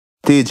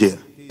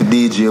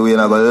DJ, we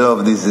not gonna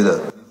love this, you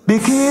know.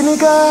 Bikini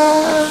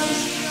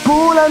girls,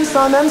 pool and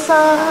sun and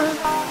sand.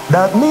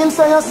 That means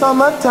say a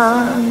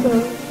summertime.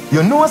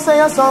 You know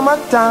say a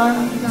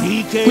summertime.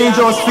 Me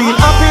just feel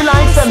happy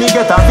like say me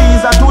get a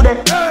visa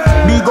today.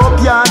 Big up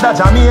yard at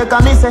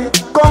Jamaica, me say.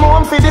 Come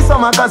home for the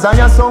summer cause I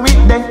am so weak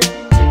there.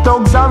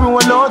 Tugs a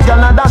roll out,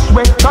 girl a dash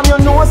way. From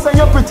you know say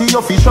you pretty,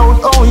 you fish out,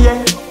 oh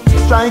yeah.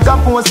 Strike a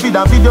pose for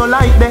the video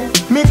like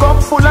that. Me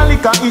cup full of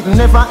liquor, it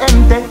never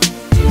empty.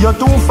 You're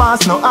too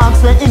fast, no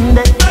ask we in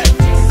there.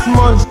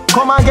 Smudge,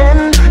 come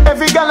again.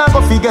 Every girl a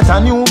go fi get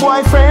a new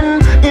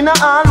boyfriend. In a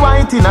all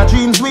white, in a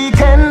dreams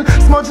weekend.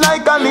 Smudge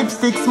like a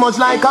lipstick, smudge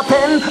like a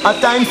pen. A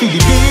time for the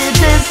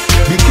beaches,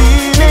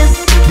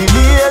 bikinis, the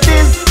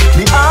ladies,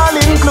 the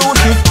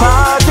all-inclusive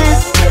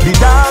parties, the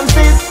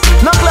dances,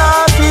 no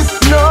classes,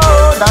 no.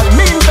 That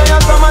means say a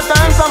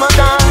summertime,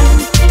 summertime.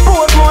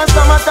 Portmore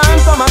summertime,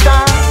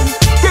 summertime.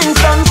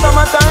 Kingston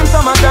summertime,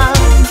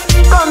 summertime.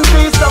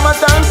 Country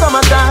summertime,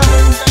 summertime.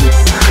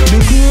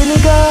 Bikini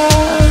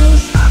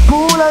girls,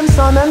 pool and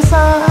sun and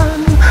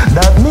sand.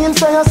 That means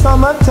say a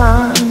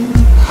summertime.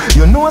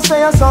 You know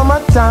say a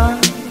summertime.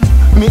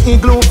 Me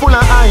igloo full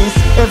of ice,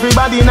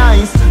 everybody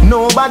nice.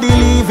 Nobody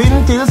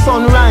leaving till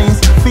sunrise.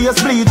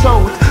 Face bleach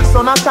out,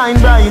 sun a shine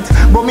bright.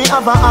 But me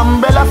have a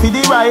umbrella for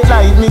the right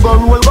light. Me go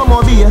roll, go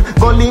mobile,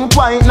 go link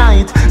white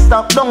night.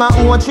 Stop down a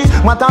Ochi,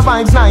 what a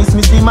vibes nice.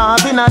 Me see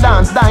Marvin a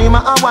dance, dime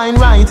a wine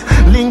right.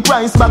 Link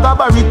rice, bag a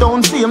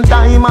baritone, same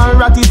time. And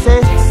Ratty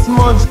say,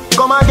 smudge,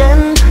 come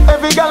again.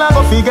 Every gal a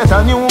go fi get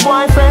a new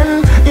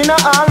boyfriend. In a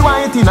all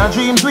white, in a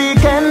dreams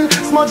weekend.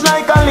 Smudge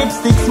like a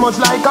lipstick, smudge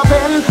like a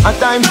pen. A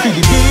time for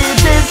the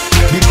beaches,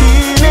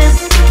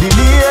 bikinis, the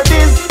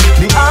ladies,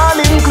 the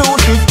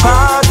all-inclusive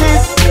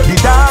parties, the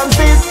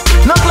dances,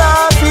 no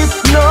classes,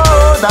 no.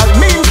 That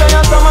means say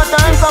a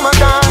summertime,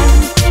 summertime.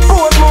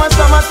 Portmore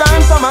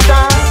summertime,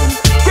 summertime.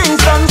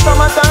 Kingston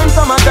summertime,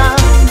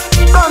 summertime.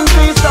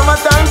 Country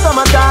summertime,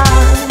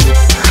 summertime.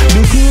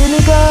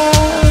 Bikini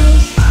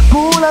girls,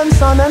 pool and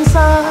sun and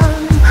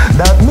sand.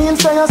 That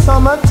means say a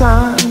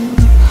summertime.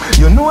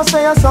 You know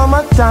say a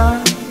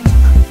summertime.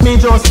 Me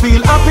just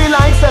feel happy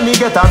like say me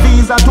get a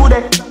visa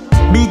today.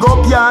 Big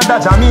up yard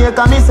at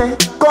Jamaica, me say.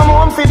 Come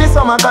home for the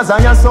summer cause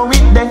I am so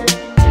weak there.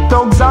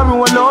 Tugs a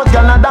roll out,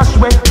 girl a dash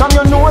way. From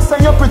you know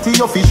say you pretty,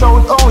 you fish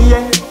out, oh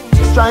yeah.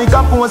 Strike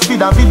a pose for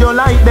the video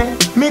like that.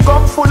 Me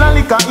cup full of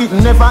liquor, it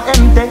never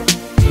empty.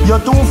 You're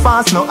too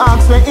fast, no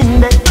ask we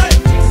in there.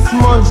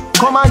 Smudge,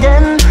 come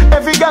again.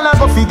 Every girl a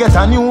go fi get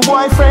a new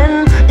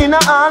boyfriend. In a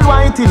all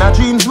white, in a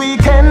dreams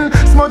weekend.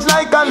 Smudge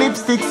like a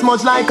lipstick,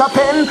 smudge like a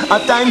pen. A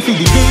time for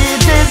the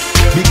beaches,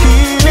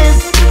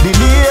 bikinis, the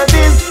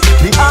ladies,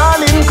 the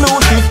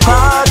all-inclusive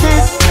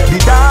parties, the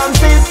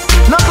dances,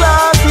 no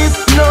classes,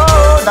 no.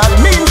 That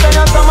means say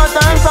a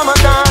summertime,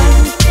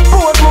 summertime.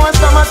 Portmore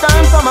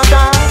summertime,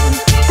 summertime.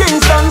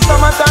 Kingston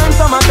summertime,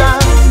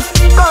 summertime.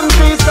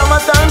 Country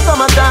summertime,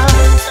 summertime.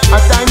 A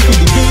time